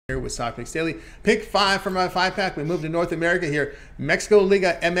with Soccer Picks Daily. Pick 5 from our 5-pack. We move to North America here. Mexico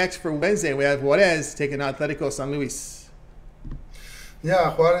Liga MX for Wednesday. We have Juarez taking on Atletico San Luis.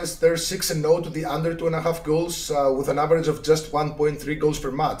 Yeah, Juarez, they're 6-0 to the under 2.5 goals with an average of just 1.3 goals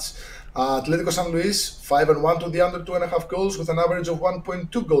per match. Atletico San Luis, 5-1 to the under 2.5 goals with an average of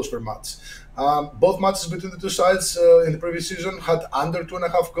 1.2 goals per match. Both matches between the two sides in the previous season had under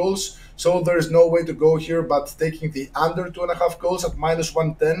 2.5 goals, so there is no way to go here but taking the under 2.5 goals at minus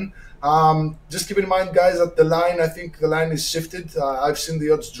 110. Just keep in mind, guys, that the line, I think the line is shifted. I've seen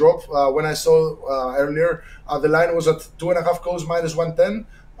the odds drop. When I saw earlier, the line was at 2.5 goals minus 110.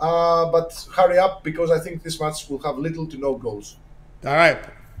 But hurry up because I think this match will have little to no goals. All right.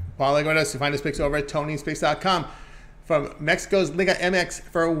 Paul Lagouretos, you find his picks over at Tony'sPicks.com. From Mexico's Liga MX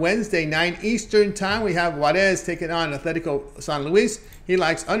for Wednesday, 9 Eastern time, we have Juarez taking on Atletico San Luis. He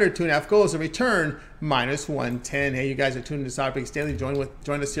likes under 2.5 goals. A return, minus 110. Hey, you guys are tuned to Soccer Picks Daily. Join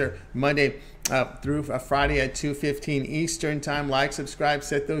us here Monday through Friday at 2:15 Eastern time. Like, subscribe,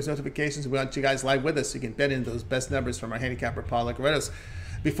 set those notifications. We want you guys live with us so you can bet in those best numbers from our handicapper, Paul Lagouretos.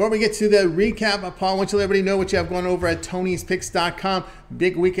 Before we get to the recap, Paul, I want you to let everybody know what you have going over at Tony'sPicks.com.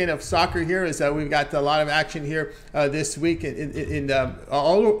 Big weekend of soccer here. We've got a lot of action here this week in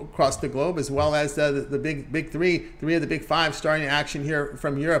all across the globe, as well as the big three of the big five starting action here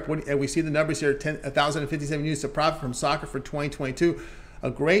from Europe. And we see the numbers here: 1,057 units of profit from soccer for 2022. A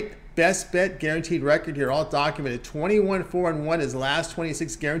great best bet guaranteed record here, all documented. 21-4-1 his last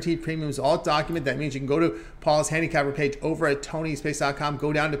 26 guaranteed premiums, all documented. That means you can go to Paul's handicapper page over at Tony'sPicks.com,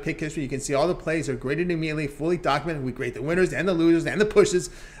 go down to pick history. You can see all the plays are graded immediately, fully documented. We grade the winners and the losers and the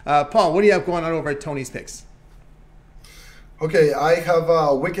pushes. Paul, what do you have going on over at Tony's Picks? Okay, I have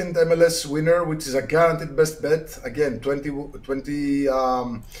a weekend MLS winner, which is a guaranteed best bet. Again,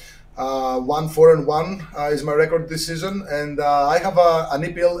 1-4-1 is my record this season, and I have an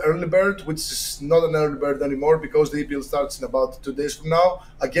EPL early bird, which is not an early bird anymore because the EPL starts in about 2 days from now.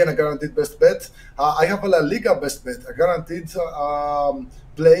 Again, a guaranteed best bet. I have a La Liga best bet, a guaranteed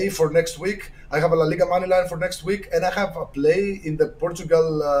play for next week. I have a La Liga money line for next week, and I have a play in the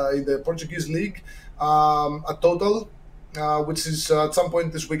Portuguese league, a total. Which is at some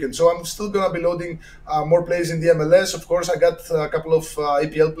point this weekend. So I'm still going to be loading more plays in the MLS. Of course, I got a couple of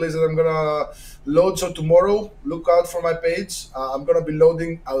EPL plays that I'm going to load. So tomorrow, look out for my page. I'm going to be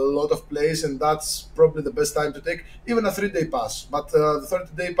loading a lot of plays, and that's probably the best time to take even a 3-day pass. But the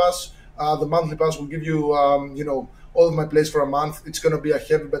 30-day pass, the monthly pass will give you, all of my plays for a month. It's going to be a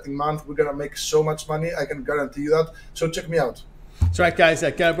heavy betting month. We're going to make so much money. I can guarantee you that. So check me out. That's right, guys.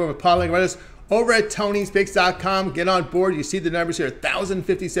 Get on board with Paul Lagouretos over at Tony'sPicks.com. Get on board. You see the numbers here: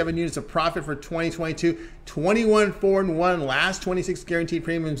 1,057 units of profit for 2022, 21-4-1, last 26 guaranteed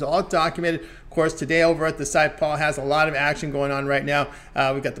premiums, all documented. Of course, today over at the site, Paul has a lot of action going on right now.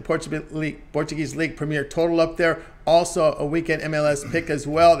 We've got the Portuguese League Premier total up there. Also, a weekend MLS pick as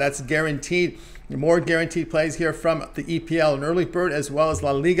well. That's guaranteed. More guaranteed plays here from the EPL, an early bird, as well as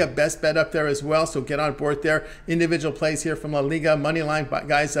La Liga best bet up there as well. So get on board there. Individual plays here from La Liga money line,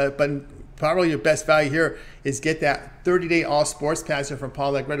 guys. But probably your best value here is get that 30-day all sports pass here from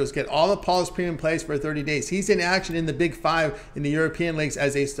Paul Lagouretos. Get all of Paul's premium plays for 30 days. He's in action in the Big Five in the European leagues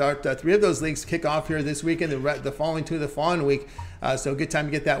as they start. 3 of those leagues kick off here this weekend, the following 2 the following week. So good time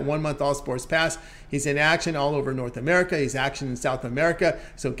to get that 1 month all sports pass. He's in action all over North America. He's action in South America.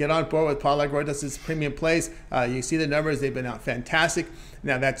 So get on board with Paul Lagouretos' premium plays. You see the numbers. They've been out fantastic.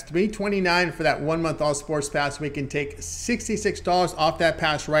 Now that's $329 for that 1 month all sports pass. We can take $66 off that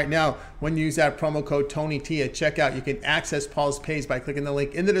pass right now when you use that promo code TonyT at checkout. You can access Paul's page by clicking the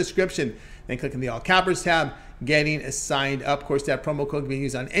link in the description, then clicking the All Cappers tab, getting signed up. Of course, that promo code can be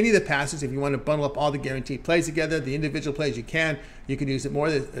used on any of the passes. If you want to bundle up all the guaranteed plays together, the individual plays you can. You can use it more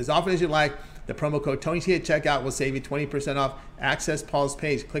as often as you like. The promo code TonyT at checkout will save you 20% off. Access Paul's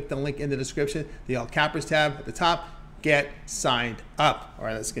page. Click the link in the description, the All Cappers tab at the top. Get signed up. All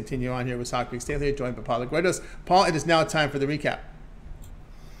right, let's continue on here with Soccer Picks Daily, joined by Paul Lagouretos. Paul, it is now time for the recap.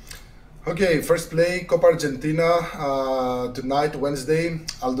 Okay, first play, Copa Argentina tonight, Wednesday.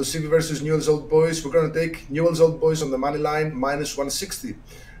 Aldosivi versus Newell's Old Boys. We're going to take Newell's Old Boys on the money line, minus 160.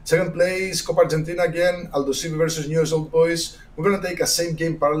 Second play is Copa Argentina again, Aldosivi versus Newell's Old Boys. We're going to take a same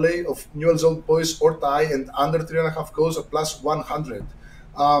game parlay of Newell's Old Boys or tie and under 3.5 goals at plus 100.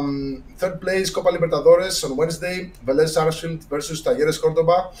 Third play is Copa Libertadores on Wednesday, Vélez Sarsfield versus Talleres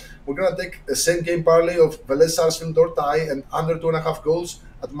Córdoba. We're going to take the same game parlay of Vélez Sarsfield or tie and under 2.5 goals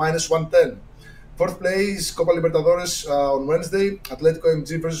at minus 110. Fourth play is Copa Libertadores on Wednesday, Atletico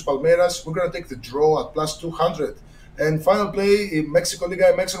MG versus Palmeiras. We're going to take the draw at plus 200. And final play in Mexico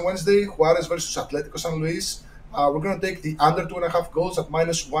Liga MX on Wednesday, Juarez versus Atletico San Luis. We're going to take the under 2.5 goals at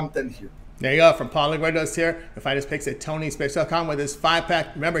 -110 here. There you go, from Paul Lagouretos here. You'll find his picks at TonySpace.com with his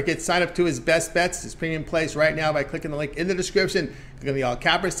 5-pack. Remember, get signed up to his best bets, his premium plays right now by clicking the link in the description. Click on the All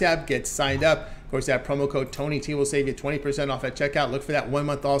Cappers tab, get signed up. Of course, that promo code TonyT will save you 20% off at checkout. Look for that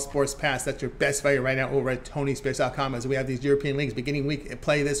 1-month All Sports Pass. That's your best value right now over at TonySpace.com, as we have these European leagues beginning week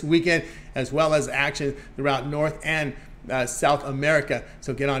play this weekend, as well as action throughout North and South America.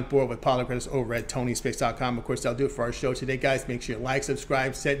 So get on board with Paul Lagouretos over at TonySpace.com. Of course, that'll do it for our show today, guys. Make sure you like,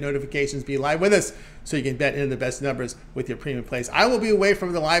 subscribe, set notifications, be live with us so you can bet into the best numbers with your premium plays. I will be away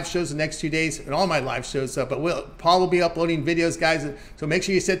from the live shows the next 2 days and all my live shows, but Paul will be uploading videos, guys. So make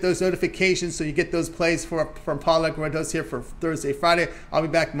sure you set those notifications so you get those plays from Paul Lagouretos here for Thursday, Friday. I'll be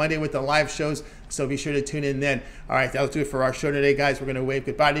back Monday with the live shows, so be sure to tune in then. All right, that'll do it for our show today, guys. We're going to wave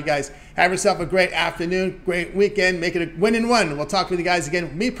goodbye to you guys. Have yourself a great afternoon, great weekend. Make it a win and one. We'll talk with you guys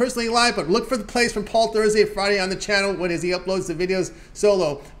again, me personally live, but look for the plays from Paul Thursday, Friday on the channel when he uploads the videos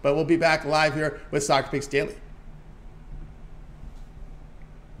solo. But we'll be back live here with Soccer Picks Daily.